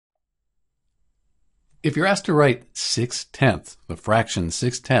If you're asked to write 6/10, the fraction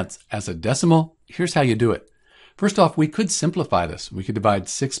 6/10, as a decimal, here's how you do it. First off, we could simplify this. We could divide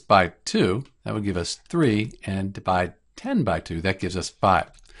 6 by 2, that would give us 3, and divide 10 by 2, that gives us 5.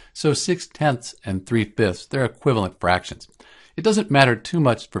 So 6/10 and 3/5, they're equivalent fractions. It doesn't matter too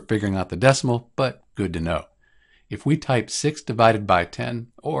much for figuring out the decimal, but good to know. If we type 6 divided by 10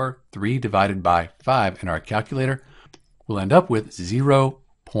 or 3 divided by 5 in our calculator, we'll end up with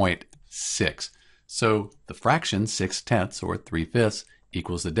 0.6. So the fraction 6/10 or 3/5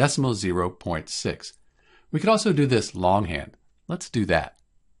 equals the decimal 0.6. We could also do this longhand. Let's do that.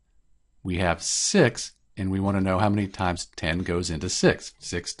 We have 6 and we want to know how many times 10 goes into 6.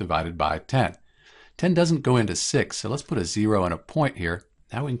 6 divided by 10. 10 doesn't go into 6, so let's put a 0 and a point here.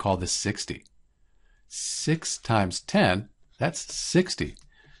 Now we can call this 60. 6 times 10, that's 60.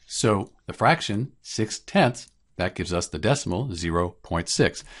 So the fraction 6/10, that gives us the decimal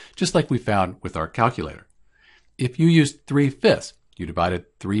 0.6, just like we found with our calculator. If you used 3/5, you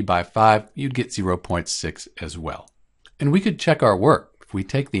divided 3 by 5, you'd get 0.6 as well. And we could check our work. If we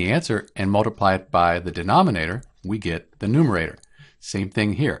take the answer and multiply it by the denominator, we get the numerator. Same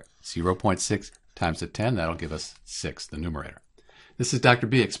thing here, 0.6 times the 10, that'll give us 6, the numerator. This is Dr.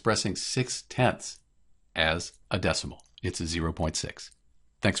 B expressing 6/10 as a decimal. It's a 0.6.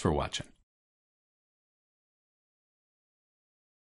 Thanks for watching.